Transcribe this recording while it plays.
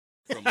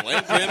From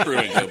Land Grant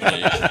Brewing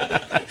Company,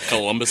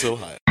 Columbus,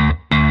 Ohio.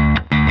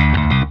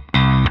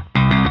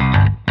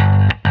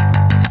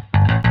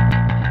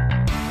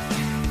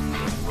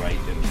 Right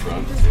in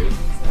front, too.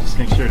 Just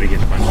make sure to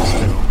get a bunch of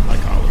spittle,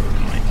 like all over the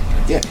mic.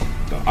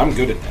 Yeah, I'm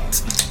good at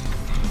that.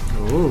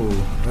 Oh,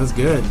 that's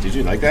good. Did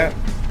you like that?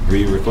 Were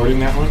you recording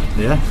that one?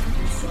 Yeah.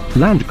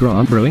 Land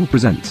Grant Brewing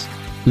presents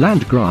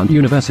Land Grant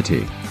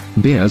University.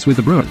 Beers with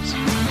the Brewers.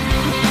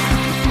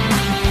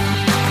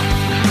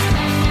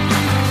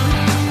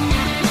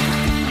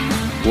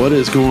 What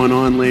is going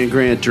on, Land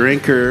Grant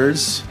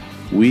drinkers?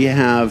 We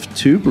have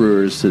two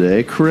brewers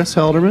today, Chris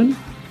Helderman.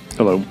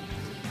 Hello.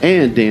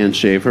 And Dan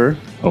Schaefer.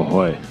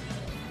 Ahoy.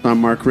 I'm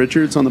Mark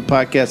Richards on the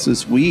podcast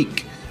this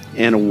week.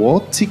 And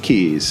Walt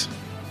Keys.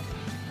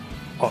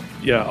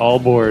 Yeah, all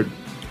aboard.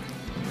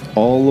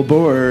 All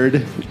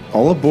aboard.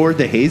 All aboard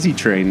the hazy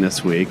train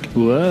this week.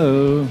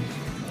 Whoa.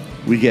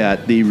 We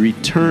got the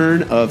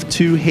return of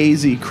two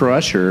hazy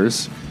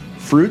crushers,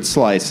 fruit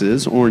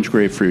slices, orange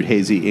grapefruit,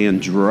 hazy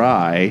and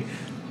dry,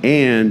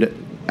 and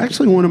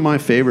actually one of my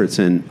favorites.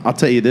 And I'll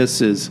tell you,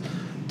 this is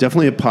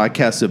definitely a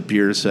podcast of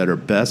beers that are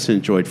best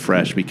enjoyed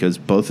fresh because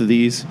both of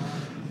these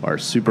are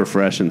super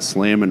fresh and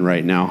slamming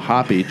right now.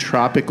 Hoppy,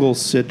 tropical,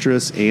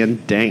 citrus,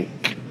 and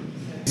dank.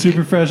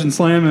 Super fresh and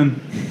slamming.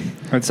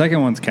 That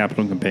second one's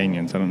Capital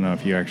Companions. I don't know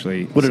if you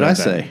actually What did said I that.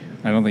 say?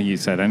 I don't think you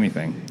said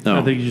anything. No.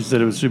 I think you just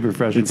said it was super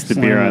fresh. It's and the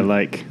beer I slamming.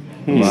 like.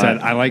 You said,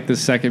 I like the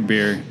second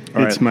beer.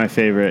 It's my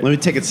favorite. Let me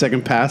take a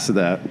second pass of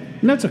that.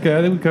 That's okay.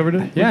 I think we covered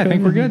it. Yeah, I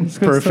think we're good. It's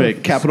good Perfect.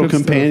 stuff. Capital It's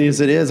good Companions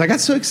it is. I got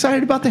so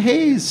excited about the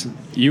haze.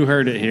 You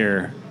heard it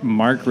here.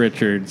 Mark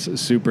Richards,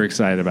 super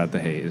excited about the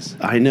haze.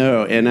 I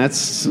know, and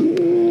that's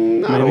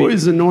not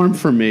always the norm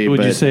for me. stuff. Would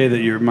but you say that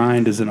your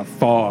mind is in a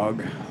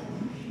fog,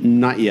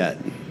 Not yet.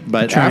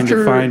 But trying after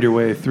to find your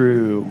way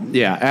through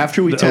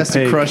after we the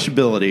tested opaque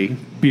crushability,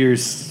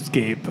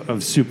 beerscape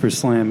of super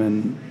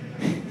slamming,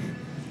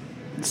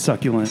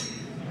 succulent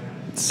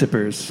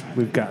sippers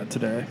we've got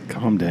today?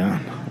 Calm down.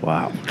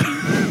 wow,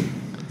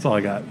 That's all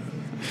I got.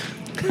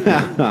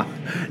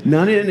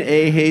 none in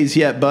a haze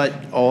yet. But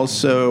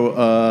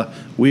also,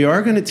 we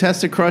are going to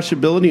test the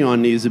crushability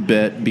on these a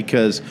bit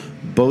because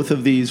both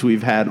of these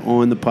we've had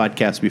on the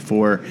podcast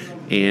before,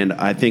 and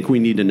I think we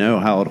need to know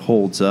how it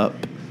holds up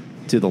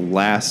to the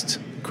last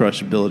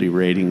crushability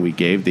rating we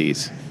gave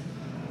these.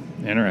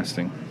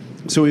 Interesting.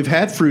 So we've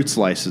had fruit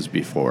slices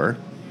before.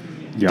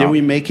 Yeah. Did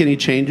we make any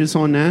changes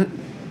on that?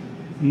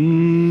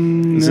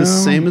 Is this the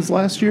same as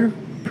last year?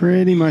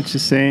 Pretty much the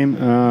same.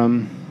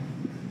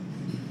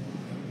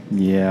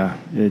 Yeah,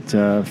 it's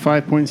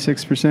 5.6%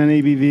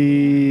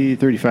 ABV,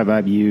 35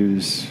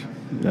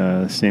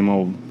 IBUs, same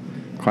old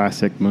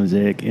classic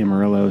Mosaic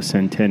Amarillo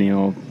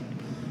Centennial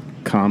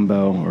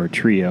combo or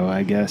trio,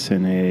 I guess,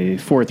 in a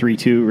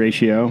 4-3-2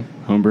 ratio.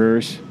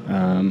 Homebrewers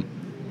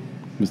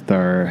with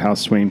our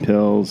House Swain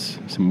pills,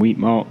 some wheat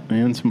malt,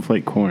 and some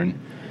flake corn.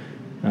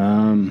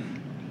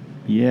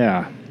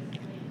 Yeah,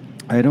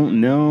 I don't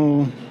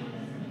know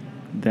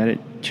that it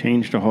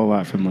changed a whole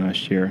lot from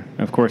last year.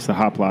 Of course, the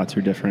hop lots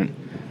are different,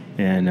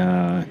 and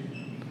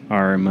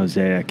our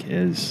Mosaic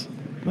is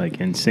like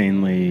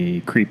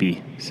insanely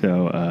creepy.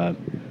 So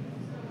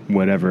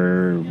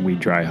whatever we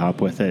dry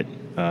hop with it,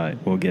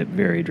 will get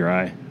very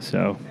dry.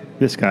 So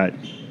this got,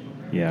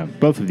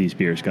 both of these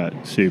beers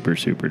got super,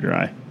 super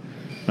dry.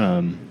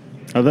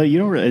 Although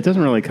it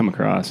doesn't really come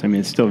across. I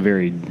mean, it's still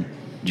very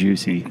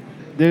juicy.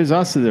 There's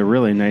also the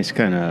really nice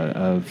kind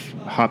of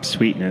hop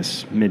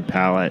sweetness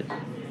mid-palate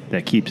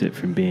that keeps it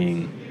from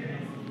being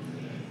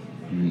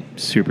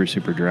super,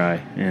 super dry.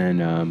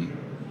 And,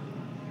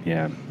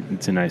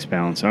 it's a nice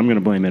balance. So I'm going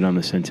to blame it on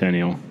the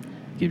Centennial.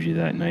 Gives you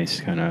that nice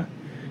kind of,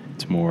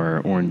 it's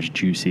more orange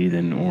juicy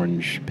than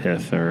orange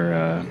pith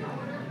or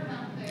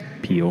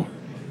peel.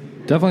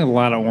 Definitely a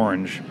lot of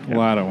orange. A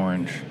lot of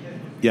orange.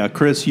 Yeah,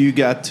 Chris, you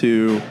got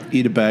to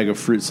eat a bag of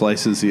fruit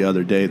slices the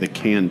other day, the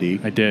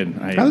candy. I did.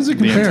 How does it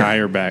The compare?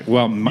 entire bag.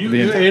 Well,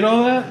 You ate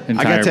all that? I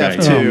entire got to have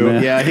bag. two. Oh,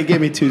 man. Yeah, he gave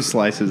me two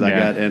slices. I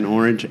Yeah. got an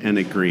orange and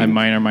a green. I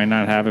might or might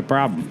not have a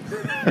problem.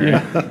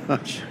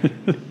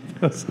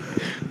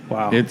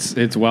 Wow.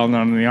 It's well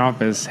known in the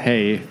office.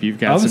 Hey, if you've I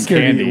got was some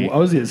scared. candy, I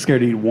was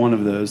scared to eat one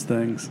of those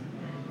things.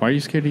 why are you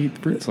scared to eat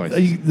the fruit slices?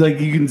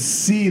 You can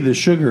see the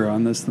sugar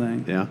on this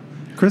thing. Yeah.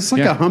 Chris is like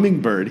Yeah. a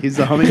hummingbird. He's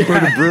the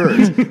hummingbird of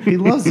brewers. He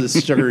loves this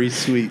sugary,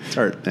 sweet,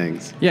 tart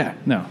things. Yeah,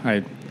 no,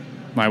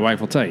 my wife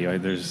will tell you.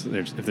 There's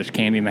if there's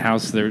candy in the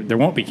house, there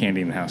won't be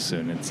candy in the house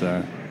soon. It's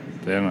I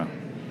don't know.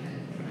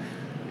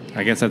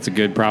 I guess that's a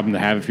good problem to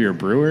have if you're a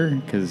brewer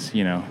because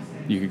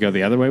you could go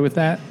the other way with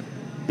that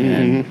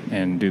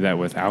and do that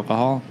with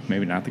alcohol.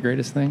 Maybe not the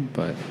greatest thing,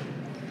 but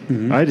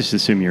I just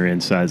assume your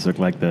insides look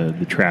like the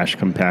trash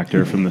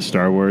compactor from the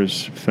Star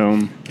Wars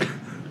film.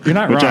 you're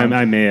not Which wrong.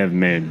 I may have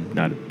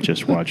not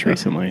just watched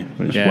recently,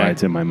 which is Yeah. why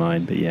it's in my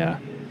mind. But yeah,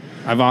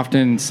 I've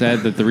often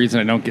said that the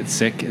reason I don't get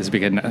sick is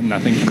because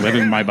nothing can live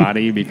in my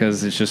body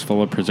because it's just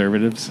full of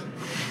preservatives.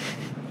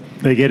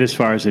 they get as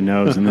far as the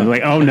nose, and they're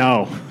like, "Oh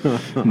no,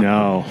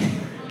 no,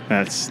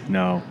 that's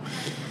no."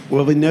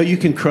 Well, we know you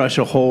can crush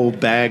a whole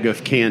bag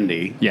of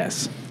candy.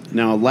 Yes.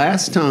 Now,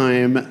 last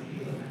time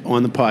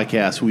on the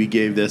podcast, we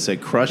gave this a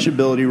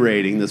crushability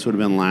rating. This would have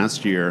been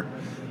last year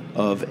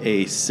of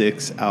a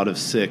 6 out of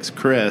 6.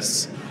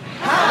 Chris.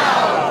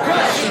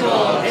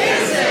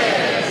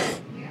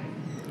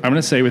 I'm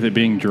gonna say with it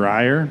being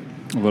drier,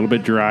 a little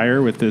bit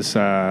drier with this.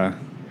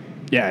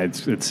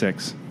 It's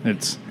 6.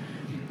 It's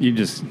you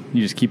just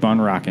keep on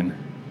rocking.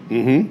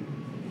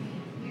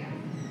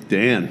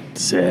 Dan.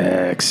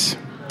 6.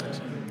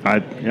 I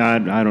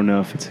don't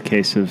know if it's a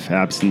case of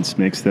absence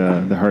makes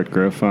the heart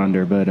grow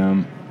fonder, but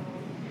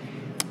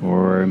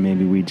or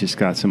maybe we just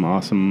got some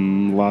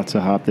awesome lots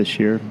of hop this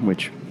year,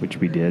 which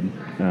we did.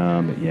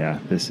 But yeah,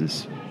 this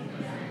is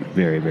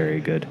very, very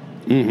good.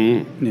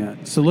 Yeah.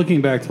 So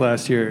looking back to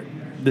last year,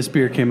 this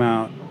beer came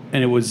out,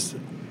 and it was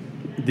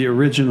the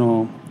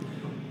original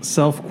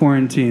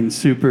self-quarantine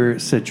super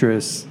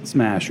citrus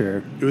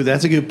smasher. Ooh,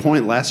 that's a good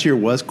point. Last year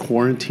was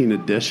quarantine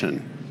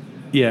edition.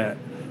 Yeah.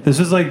 This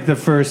was like the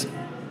first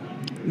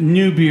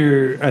new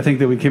beer I think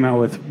that we came out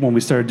with when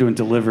we started doing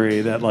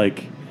delivery that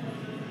like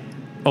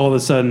all of a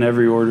sudden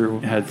every order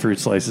had fruit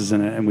slices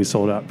in it and we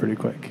sold out pretty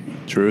quick.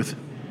 Truth.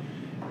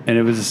 And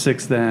it was a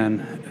 6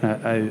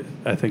 then.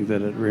 I think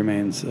that it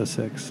remains a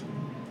 6.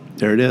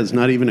 There it is.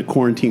 Not even a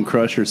quarantine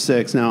crusher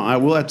 6. Now, I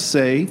will have to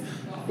say,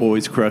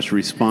 always crush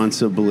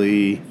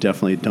responsibly.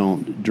 Definitely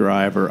don't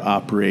drive or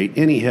operate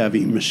any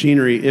heavy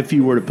machinery if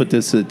you were to put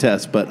this to the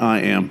test, but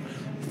I am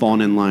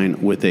falling in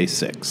line with a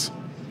 6.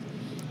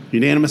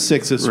 Unanimous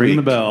 6 this week. Ring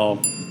the bell.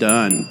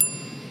 Done.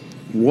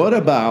 What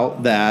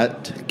about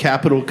that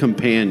Capital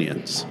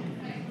Companions?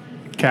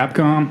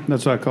 Capcom,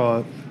 that's what I call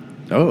it.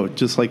 Oh,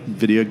 just like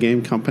video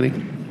game company?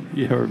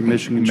 Yeah, or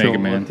Mission Control.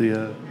 Mega Man. With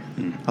the,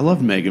 I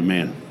love Mega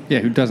Man. Yeah,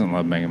 who doesn't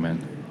love Mega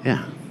Man?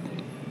 Yeah.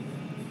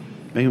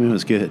 Mega Man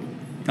was good.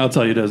 I'll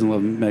tell you who doesn't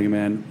love Mega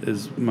Man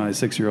is my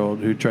 6-year-old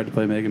who tried to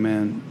play Mega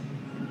Man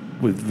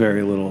with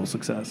very little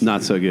success.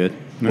 Not so good.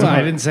 Well,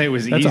 I didn't say it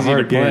was That's a easy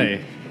hard to play.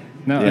 game.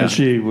 No, And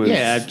she was...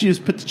 Yeah, you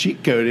just put the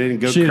cheat code in and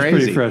go She was crazy.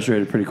 pretty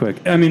frustrated pretty quick.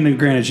 I mean, and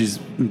granted, she's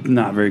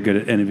not very good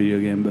at any video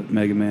game, but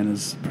Mega Man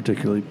is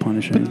particularly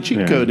punishing. Put the cheat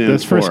Yeah. code in.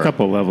 Those first for-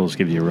 couple levels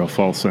give you a real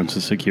false sense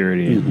of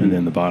security, and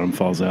then the bottom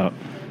falls out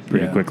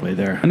pretty Yeah. quickly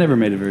there. I never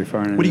made it very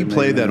far. What do you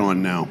play that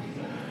on now?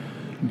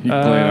 you played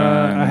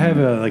on. I have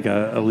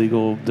a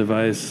legal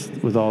device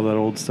with all that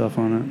old stuff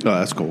on it Oh,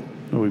 that's cool.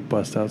 that we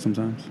bust out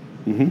sometimes.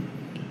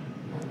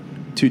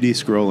 2D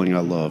scrolling,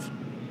 I love.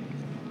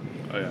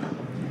 Oh, yeah.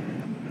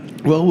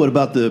 Well, what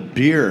about the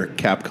beer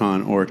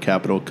Capcom or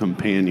Capital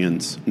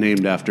Companions,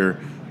 named after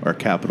our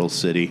capital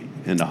city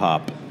and a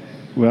hop?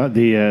 Well,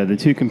 the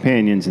two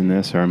companions in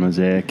this are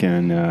Mosaic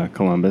and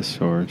Columbus,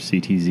 or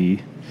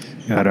CTZ.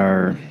 Got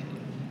our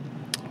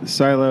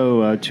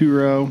Silo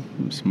 2-row,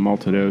 some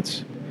malted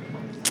oats.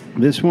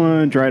 This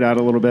one dried out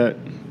a little bit.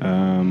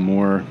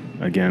 More,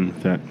 again,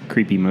 that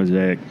creepy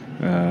Mosaic,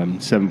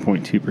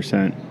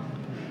 7.2%,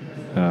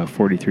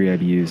 43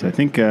 IBUs. I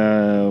think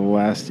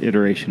last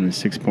iteration was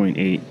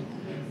 6.8.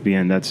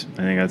 Again, I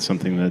think that's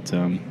something that,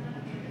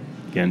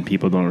 again,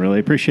 people don't really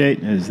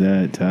appreciate, is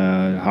that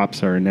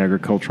hops are an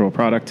agricultural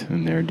product,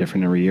 and they're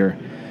different every year.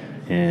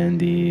 And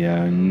the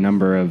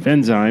number of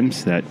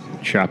enzymes that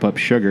chop up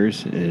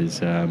sugars is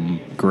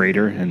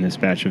greater in this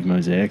batch of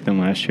Mosaic than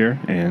last year.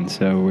 And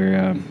so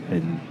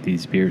and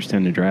these beers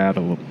tend to dry out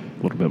a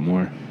little bit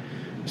more.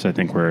 So I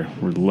think we're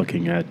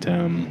looking at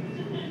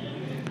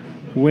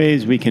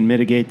ways we can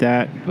mitigate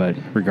that, but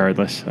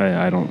regardless,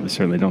 I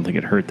certainly don't think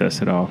it hurt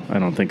this at all. I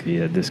don't think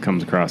this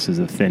comes across as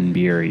a thin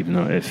beer, even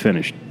though it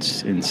finished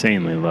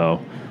insanely low,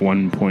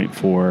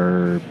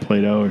 1.4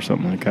 Plato or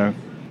something like that.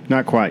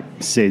 Not quite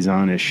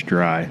Saison-ish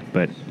dry,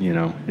 but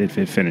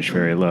it finished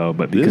very low.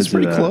 But because This is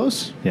pretty of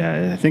close.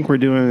 Yeah, I think we're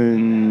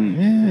doing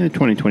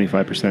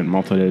 20-25%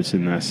 malted oats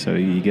in this, so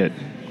you get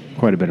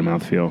quite a bit of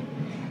mouthfeel.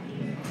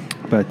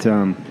 But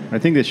I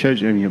think this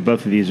shows you,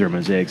 both of these are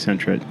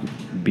Mosaic-centric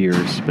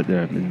beers, but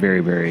they're very,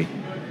 very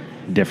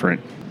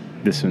different.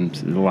 This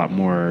one's a lot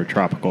more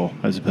tropical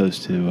as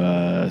opposed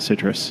to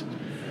citrus.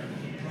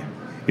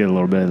 Get a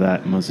little bit of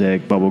that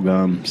Mosaic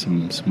bubblegum,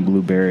 some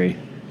blueberry,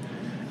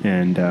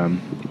 and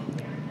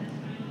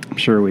I'm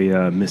sure we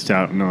missed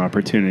out on an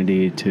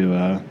opportunity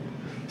to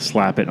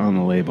slap it on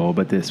the label,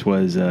 but this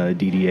was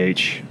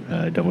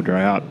DDH double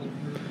dry hop.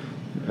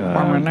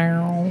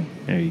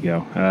 There you go.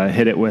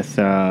 Hit it with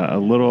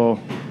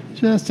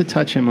just a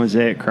touch of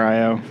Mosaic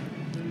Cryo,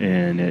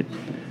 and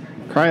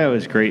Cryo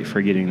is great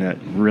for getting that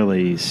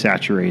really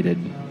saturated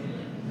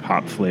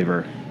hop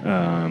flavor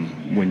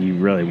when you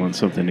really want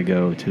something to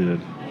go to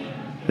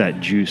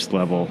that juice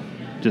level.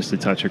 Just a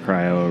touch of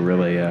Cryo will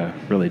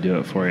really do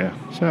it for you.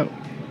 So,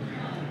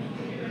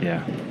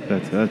 yeah,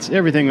 that's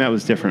everything that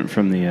was different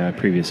from the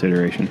previous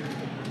iteration.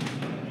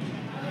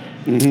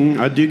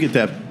 I do get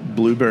that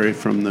blueberry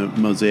from the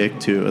Mosaic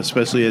too,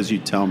 especially as you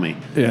tell me.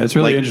 Yeah, it's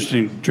really Like-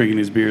 interesting drinking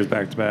these beers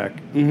back to back.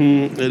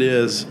 It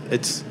is.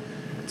 It's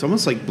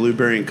almost like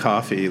blueberry and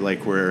coffee,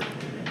 like where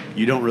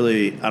you don't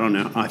really. I don't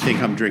know. I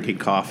think I'm drinking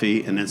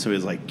coffee, and then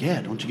somebody's like,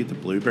 "Yeah, don't you get the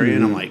blueberry?"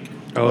 And I'm like,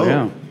 Oh,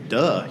 yeah.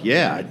 Duh.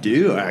 Yeah, I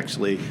do,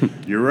 actually.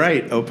 You're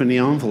right. Open the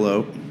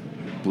envelope.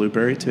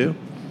 Blueberry, too?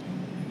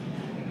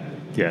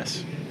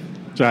 Yes.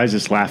 So I was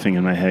just laughing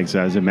in my head because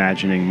I was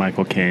imagining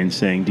Michael Caine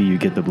saying, "Do you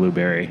get the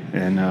blueberry?"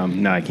 And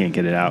no, I can't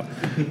get it out.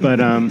 But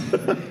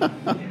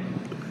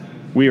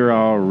we were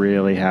all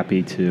really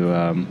happy to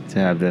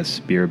have this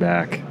beer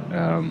back.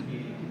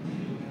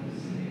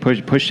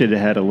 Pushed it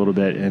ahead a little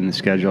bit in the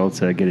schedule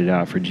to get it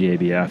out for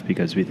GABF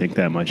because we think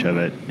that much of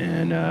it.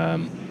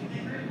 And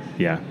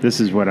yeah, this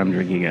is what I'm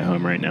drinking at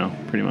home right now,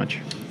 pretty much.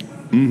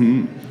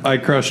 I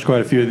crushed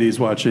quite a few of these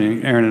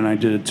watching. Aaron and I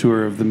did a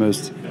tour of the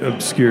most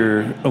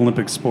obscure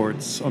Olympic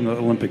sports on the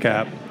Olympic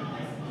app,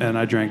 and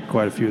I drank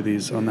quite a few of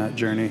these on that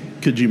journey.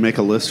 Could you make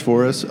a list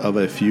for us of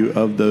a few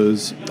of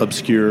those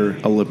obscure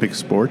Olympic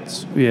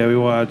sports? Yeah, we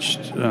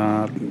watched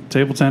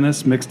table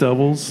tennis, mixed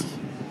doubles.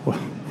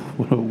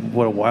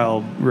 What a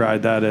wild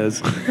ride that is.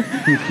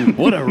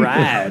 What a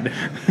ride.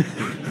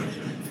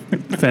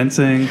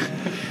 Fencing.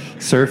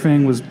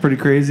 Surfing was pretty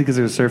crazy because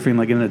they were surfing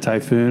like in a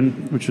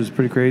typhoon, which was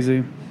pretty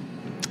crazy.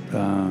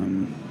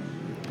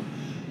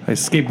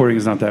 Skateboarding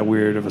is not that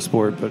weird of a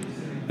sport, but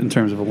in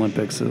terms of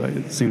Olympics,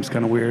 it seems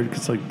kind of weird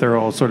because like they're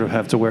all sort of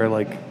have to wear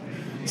like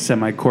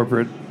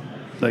semi-corporate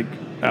like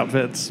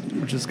outfits,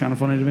 which is kind of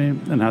funny to me,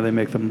 and how they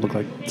make them look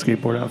like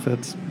skateboard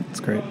outfits. It's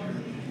great.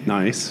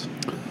 Nice.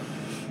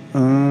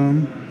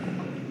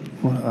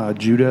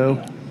 Judo,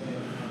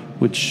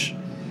 which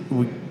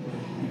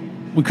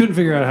we couldn't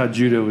figure out how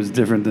judo was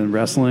different than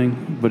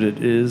wrestling, but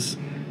it is.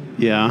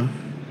 Yeah.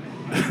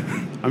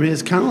 I mean,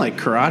 it's kind of like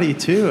karate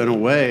too, in a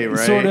way, right?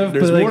 Sort of,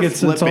 There's but more like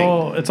it's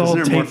all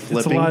Isn't there more it's a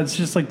flipping? lot. It's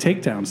just like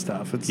takedown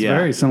stuff. It's Yeah.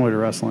 very similar to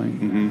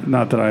wrestling.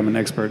 Not that I'm an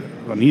expert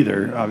on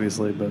either,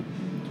 obviously, but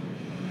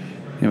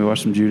yeah, we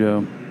watched some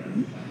judo.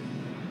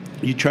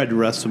 You tried to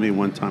wrestle me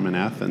one time in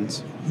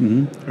Athens. I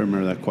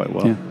remember that quite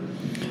well. Yeah.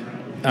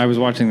 I was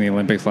watching the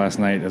Olympics last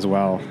night as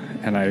well,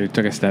 and I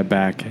took a step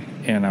back,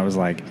 and I was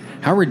like,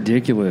 how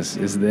ridiculous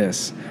is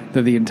this?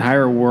 That the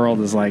entire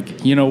world is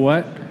like, you know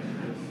what?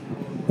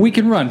 We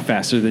can run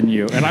faster than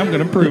you, and I'm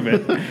going to prove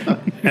it.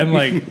 And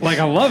like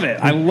I love it.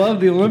 I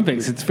love the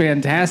Olympics. It's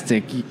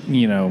fantastic,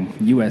 you know,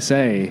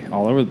 USA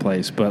all over the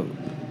place. But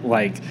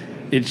like,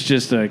 it's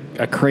just a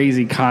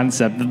crazy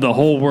concept that the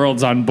whole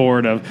world's on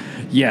board of.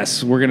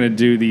 Yes, we're going to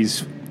do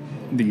these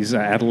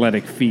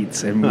athletic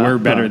feats, and we're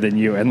better than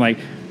you. And like,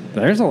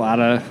 there's a lot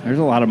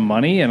of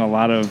money and a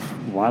lot of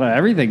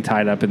everything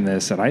tied up in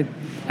this, and I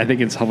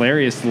think it's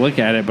hilarious to look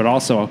at it, but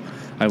also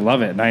I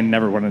love it, and I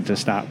never wanted to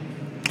stop.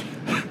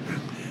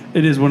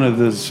 It is one of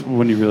those,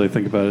 when you really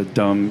think about it,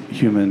 dumb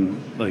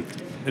human like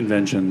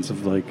inventions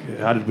of like,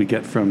 how did we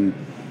get from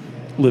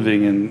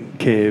living in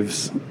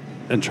caves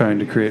and trying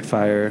to create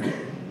fire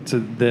to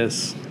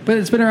this? But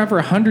it's been around for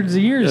hundreds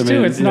of years, I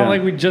too. mean, It's not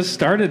like we just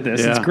started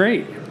this. Yeah. It's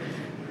great.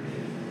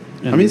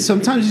 I mean,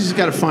 sometimes you just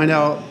got to find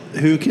out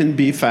who can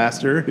be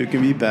faster, who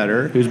can be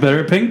better. Who's better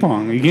at ping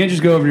pong? You can't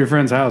just go over to your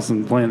friend's house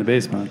and play in the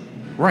basement.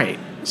 Right.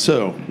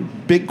 So,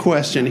 big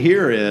question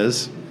here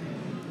is,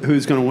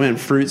 who's going to win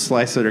Fruit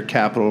Slice or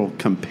Capital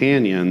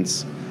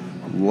Companions?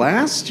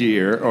 Last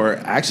year, or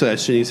actually I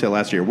shouldn't even say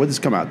last year, when did this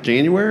come out?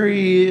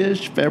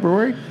 January-ish,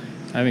 February?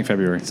 I think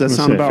February. Does that Let's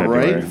sound say about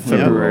February. right?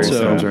 February Yeah.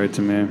 sounds right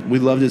to me. We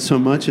loved it so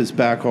much, it's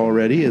back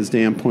already, as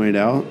Dan pointed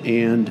out.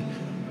 And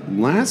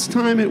last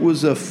time it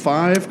was a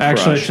 5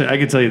 Actually, crush. I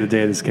could tell you the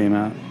day this came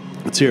out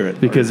Let's hear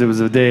it. because it was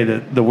a day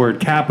that the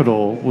word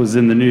capital was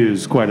in the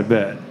news quite a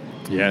bit.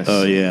 Yes.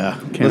 Oh, yeah.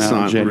 Came Let's out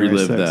on not January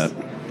relive 6th. that.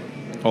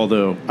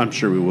 Although, I'm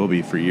sure we will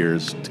be for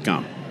years to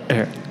come.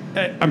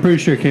 I'm pretty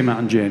sure it came out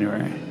in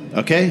January.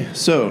 Okay,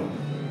 so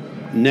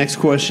next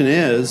question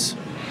is,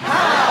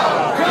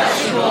 how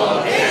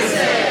crushable is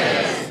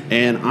it?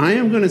 And I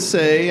am going to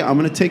say, I'm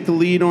going to take the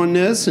lead on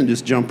this and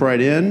just jump right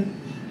in.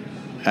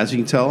 As you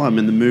can tell, I'm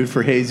in the mood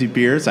for hazy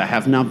beers. I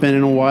have not been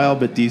in a while,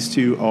 but these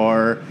two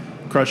are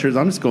crushers.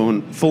 I'm just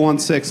going full on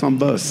 6 on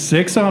both.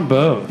 6 on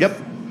both. Yep.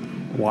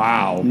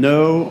 Wow.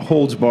 No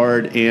holds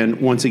barred.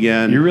 And once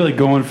again, You're really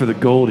going for the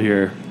gold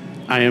here.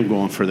 I am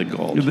going for the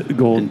gold. The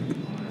gold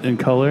in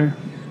color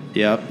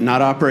Yep.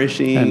 Not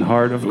Operation E. and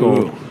heart of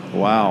gold. Ooh,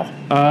 wow.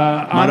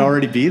 Might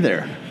already be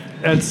there.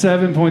 At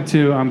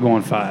 7.2, I'm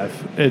going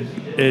 5.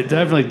 It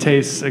definitely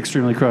tastes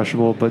extremely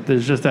crushable, but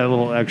there's just that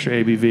little extra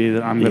ABV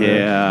that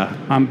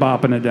I'm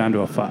bopping it down to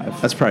a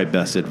 5. That's probably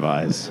best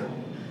advice.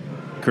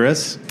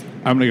 Chris?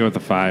 I'm going to go with the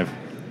 5.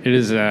 It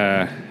is,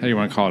 how do you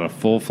want to call it, a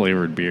full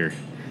flavored beer.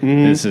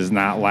 This is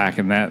not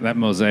lacking that. That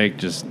Mosaic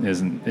just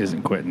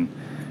isn't quitting.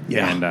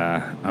 Yeah. And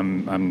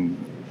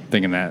I'm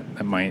thinking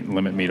that might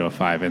limit me to a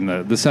 5. And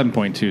the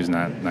 7.2 is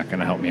not going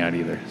to help me out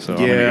either. So I'm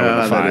going to go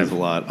with a 5. that is a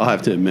lot. I'll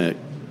have to admit.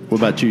 What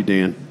about you,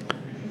 Dan?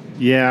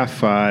 Yeah,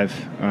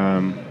 5.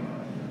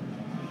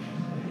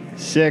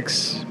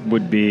 6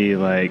 would be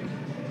like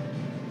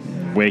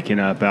waking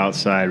up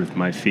outside with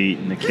my feet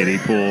in the kiddie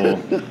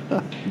pool,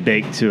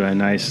 baked to a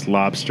nice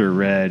lobster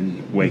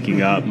red,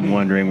 waking up and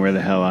wondering where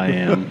the hell I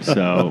am.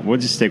 So we'll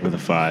just stick with a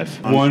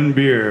 5. One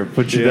beer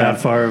put you that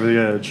far over the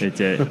edge. It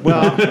did.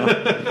 Well,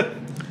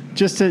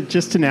 just a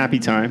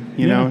nappy time,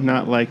 you know,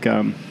 not like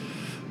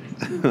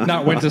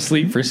Not went to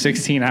sleep for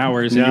 16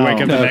 hours and No. you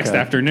wake up the Okay. next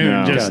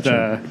afternoon. No. Just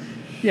Gotcha.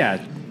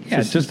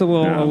 just a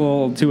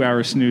little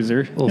 2-hour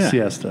snoozer. Little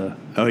siesta.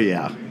 Oh,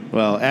 yeah.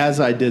 Well, as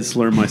I did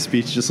slur my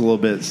speech just a little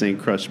bit saying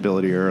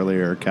crushability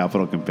earlier,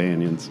 Capital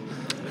Companions.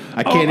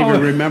 I can't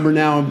even remember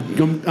now. I'm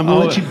going to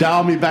let you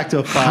dial me back to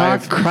a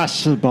 5.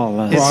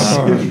 crushable.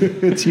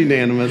 It's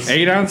unanimous.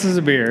 8 ounces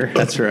of beer.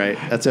 That's right.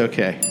 That's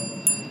okay.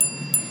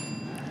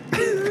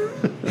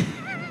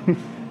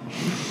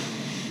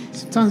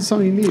 Sometimes that's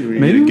all you need when you're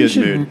Maybe in a we good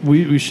should mood.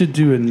 we should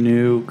do a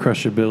new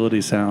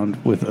crushability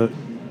sound with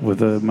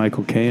a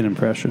Michael Caine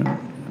impression.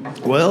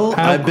 Well,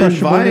 How I've been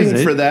crushable vying is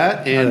it? for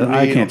that, and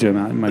I we- can't do a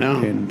Michael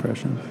No. Caine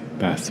impression.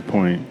 That's the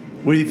point.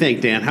 What do you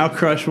think, Dan? How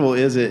crushable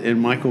is it in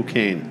Michael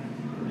Caine?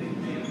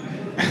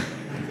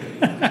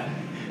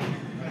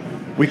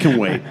 We can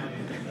wait.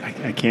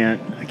 I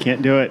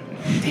can't do it.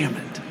 Damn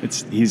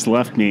it. He's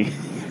left me.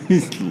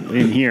 He's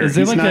in here. Is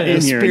there He's like not a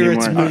in here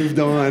Spirits anymore. moved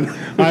on.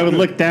 I would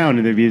look down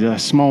and there'd be a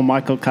small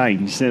Michael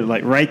Caine,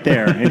 like right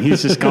there, and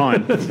he's just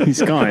gone.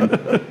 He's gone.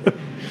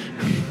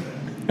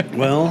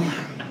 Well,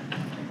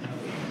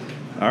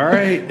 all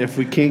right. If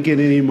we can't get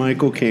any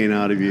Michael Caine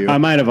out of you, I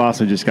might have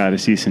also just got a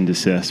cease and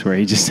desist where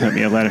he just sent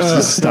me a letter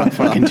to stop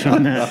fucking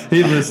doing that.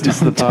 He listens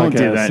to the podcast. Don't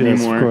do that yes,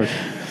 anymore. Of course.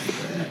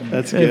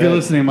 that's good. If you're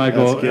listening,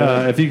 Michael, That's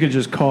good. if you could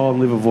just call and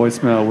leave a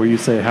voicemail where you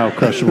say how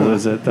crushable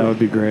is it, that would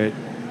be great.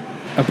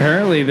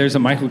 Apparently, there's a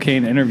Michael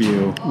Caine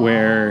interview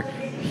where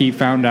he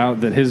found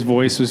out that his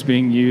voice was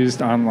being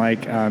used on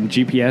like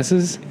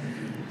GPSs,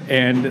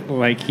 and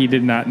like he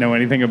did not know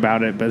anything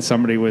about it, but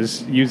somebody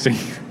was using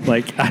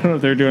like I don't know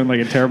if they're doing like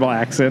a terrible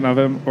accent of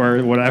him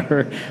or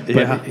whatever, but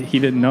Yeah. he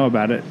didn't know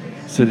about it.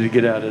 So did he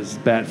get out his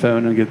bat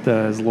phone and get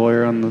his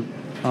lawyer on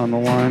the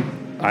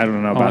line I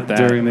don't know about that.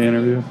 during the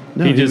interview?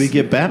 no, he did we just-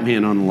 get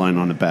Batman on the line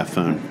on a bat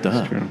phone?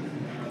 Duh.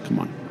 Come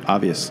on.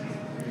 Obvious.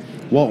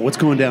 Walt, what's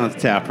going down at the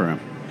tap room?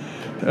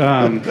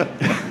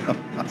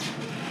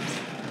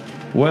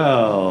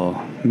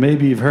 Well,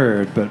 maybe you've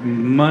heard, but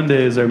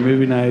Mondays are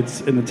movie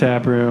nights in the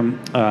tap room.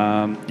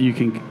 You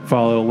can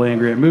follow Land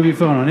Grant Movie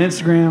Phone on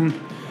Instagram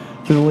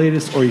for the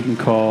latest, or you can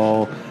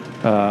call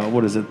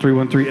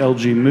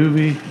 313-LG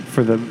Movie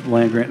for the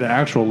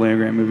actual Land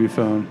Grant Movie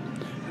Phone,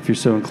 if you're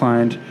so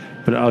inclined.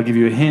 But I'll give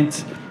you a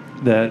hint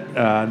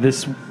that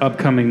this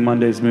upcoming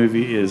Monday's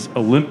movie is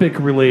Olympic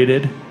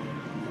related,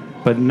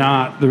 but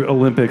not the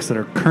Olympics that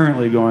are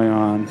currently going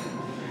on.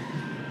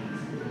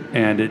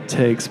 And it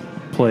takes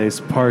place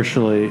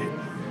partially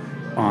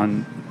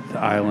on the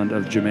island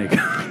of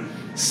Jamaica.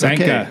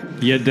 Sanka,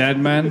 you dead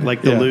man?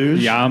 Like the Yeah. luge?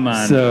 Yeah,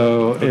 man.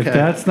 So if Okay.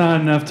 that's not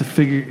enough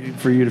for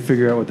you to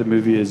figure out what the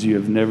movie is, you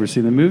have never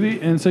seen the movie,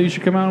 and so you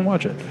should come out and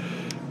watch it.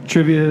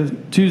 Trivia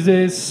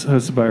Tuesdays,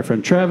 hosted by our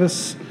friend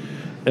Travis,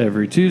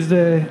 every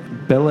Tuesday.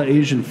 Bella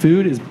Asian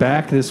Food is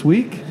back this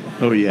week.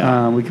 Oh,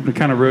 yeah. We can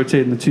kind of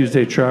rotate in the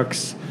Tuesday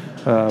trucks,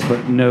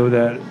 but know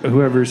that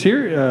whoever's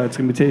here, it's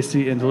going to be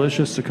tasty and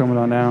delicious. So come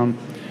on down,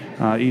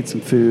 eat some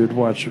food,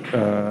 watch,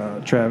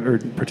 or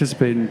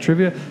participate in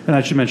trivia. And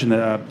I should mention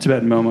that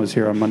Tibetan Momo's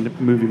here on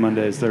Movie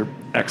Mondays. They're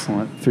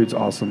excellent. Food's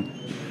awesome.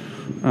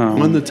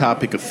 On the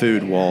topic of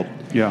food, Walt,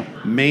 Yeah,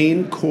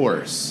 main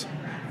course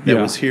that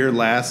Yeah. was here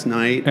last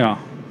night. yeah.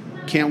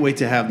 Can't wait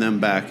to have them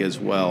back as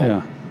well.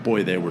 Yeah.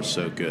 Boy, they were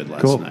so good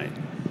last Cool. night.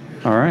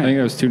 All I think right.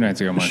 it was 2 nights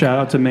ago, Mike. Shout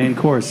out to Main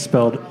Course,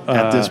 spelled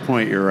At this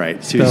point, you're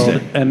right.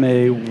 spelled Tuesday.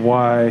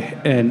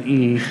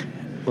 Mayne,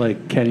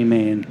 like Kenny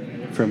Mayne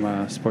from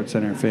Sports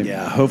Center fame.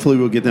 Yeah, hopefully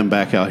we'll get them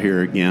back out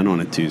here again on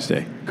a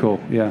Tuesday. Cool.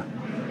 Yeah.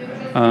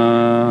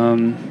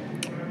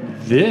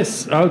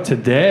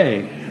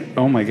 Today.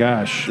 Oh my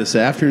gosh. This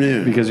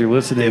afternoon. Because you're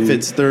listening. if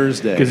it's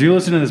Thursday. Because you're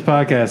listening to this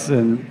podcast,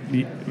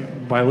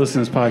 and by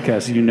listening to this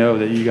podcast, you know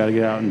that you got to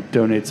get out and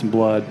donate some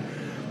blood.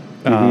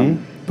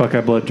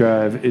 Buckeye Blood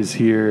Drive is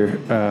here,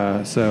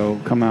 so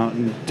come out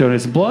and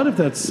donate some blood if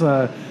that's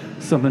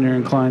something you're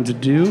inclined to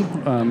do.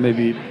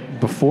 Maybe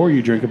before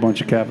you drink a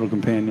bunch of Capital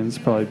Companions,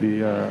 probably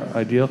be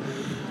ideal.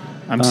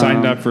 I'm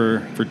signed up for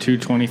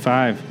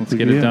 225. Let's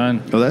get Yeah. it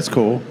done. Oh, that's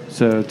cool.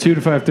 So 2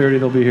 to 5:30,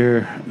 they'll be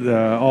here.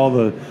 All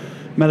the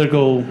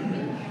medical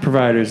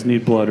providers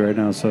need blood right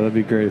now, so that'd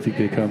be great if you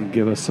could come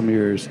give us some of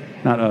yours.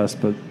 Not us,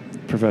 but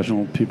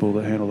professional people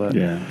that handle that.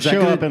 Yeah. that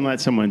Show good? up and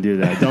let someone do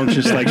that. Don't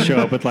just like show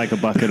up with like a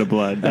bucket of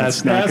blood.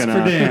 That's not That's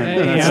gonna. for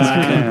Dan. That's for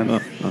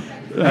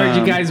Dan. I heard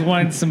you guys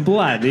wanted some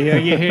blood. Here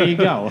you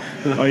go.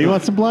 Oh, you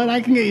want some blood? I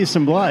can get you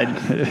some blood.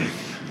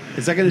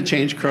 Is that going to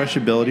change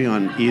crushability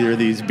on either of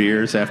these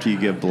beers after you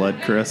give blood,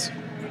 Chris?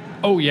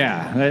 Oh,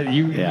 yeah.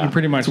 You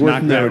pretty much It's worth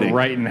knocked that noting.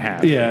 right in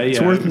half. Yeah, yeah. It's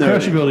worth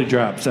noting. Crushability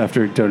drops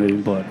after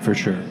donating blood, for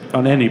sure,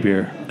 on any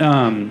beer.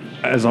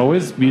 As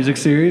always, music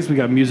series. We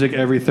got music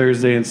every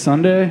Thursday and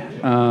Sunday.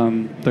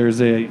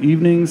 Thursday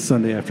evenings,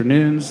 Sunday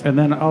afternoons. And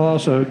then I'll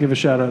also give a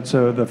shout-out.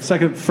 So the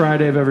second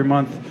Friday of every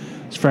month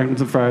is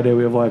Franklin's Friday.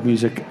 We have live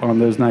music on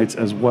those nights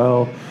as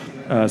well.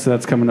 So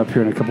that's coming up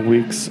here in a couple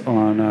weeks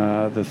on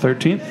the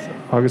 13th,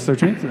 August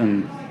 13th.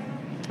 And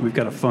we've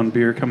got a fun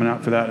beer coming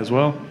out for that as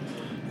well.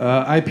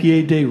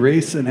 IPA Day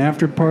race and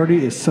after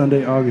party is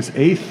Sunday, August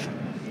 8th.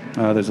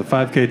 There's a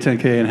 5K,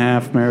 10K, and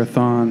half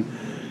marathon.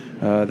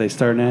 They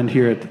start and end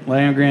here at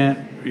Land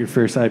Grant. Your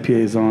first IPA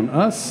is on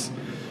us.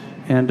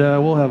 And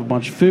we'll have a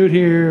bunch of food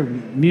here,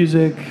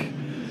 music.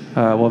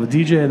 We'll have a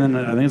DJ, and then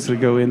I think it's going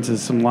to go into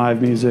some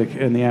live music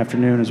in the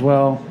afternoon as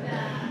well.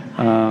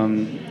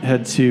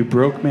 Head to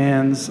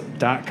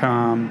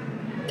brokemans.com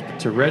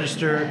to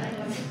register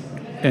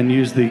and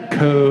use the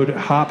code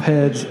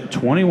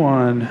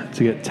HOPHEADS21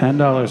 to get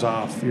 $10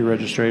 off your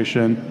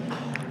registration.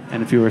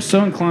 And if you are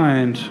so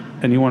inclined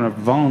and you want to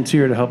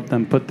volunteer to help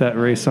them put that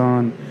race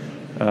on,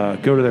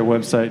 go to their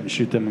website and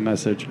shoot them a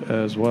message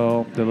as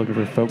well. They're looking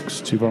for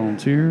folks to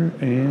volunteer.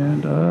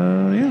 And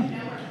yeah,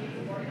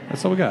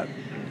 that's all we got.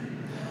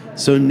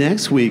 So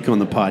next week on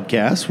the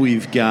podcast,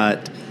 we've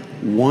got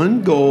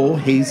One Goal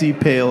Hazy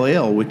Pale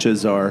Ale, which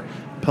is our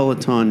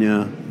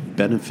Pelotonia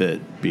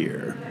benefit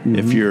beer.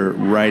 If you're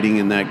riding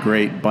in that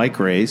great bike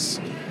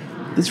race,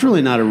 it's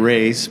really not a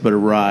race, but a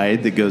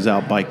ride that goes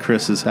out by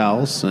Chris's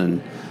house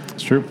and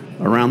It's true.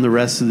 around the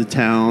rest of the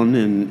town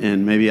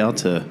and maybe out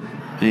to,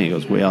 I think it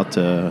goes way out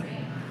to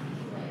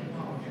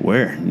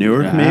where?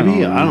 Newark, Yeah,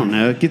 maybe? I don't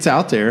know. It gets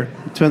out there.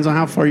 It depends on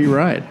how far you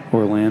ride.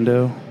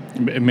 Orlando.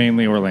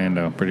 Mainly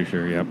Orlando, pretty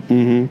sure. Yep.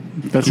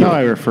 That's how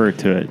I refer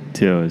to it,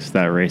 too, is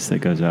that race that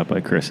goes out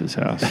by Chris's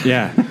house.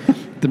 Yeah.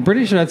 I'm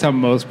pretty sure that's how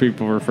most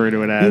people refer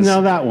to it as. You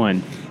know that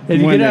one. If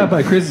you When get it- out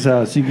by Chris's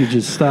house, you could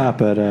just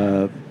stop at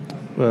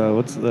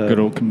what's the Good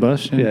old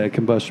Combustion. yeah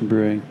Combustion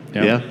Brewing,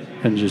 Yep. Yeah.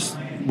 and just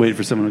wait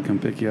for someone to come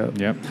pick you up.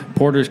 Yep.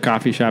 Porter's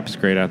Coffee Shop is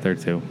great out there,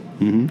 too.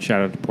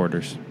 Shout out to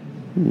Porter's.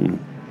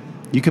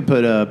 You could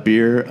put a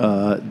beer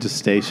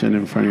station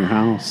in front of your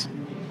house.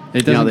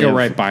 It Yeah, doesn't they go have-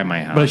 right by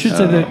my house. But I should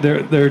say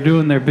that they're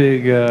doing their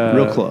big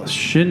Real close.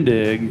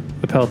 shindig,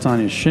 the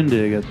Pelotonia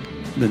shindig at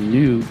the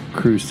new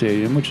Crew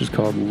Stadium, which is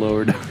called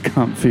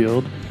Lower.com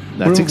Field.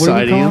 That's What are we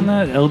exciting. calling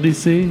that?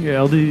 LDC? Or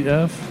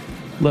LDF?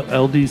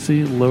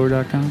 LDC?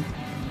 Lower.com?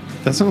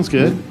 That sounds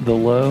good. The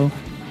low.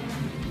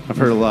 I've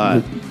heard a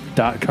lot.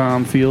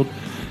 .com field.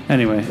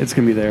 Anyway, it's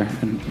gonna be there.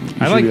 And you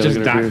I should like be able to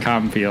just get a beer.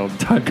 .com field.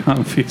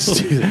 .com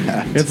field.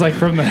 It's like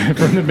from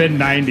the mid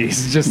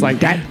 '90s, just like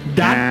that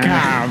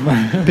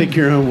 .com. Pick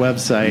your own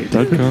website.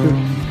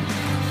 .com.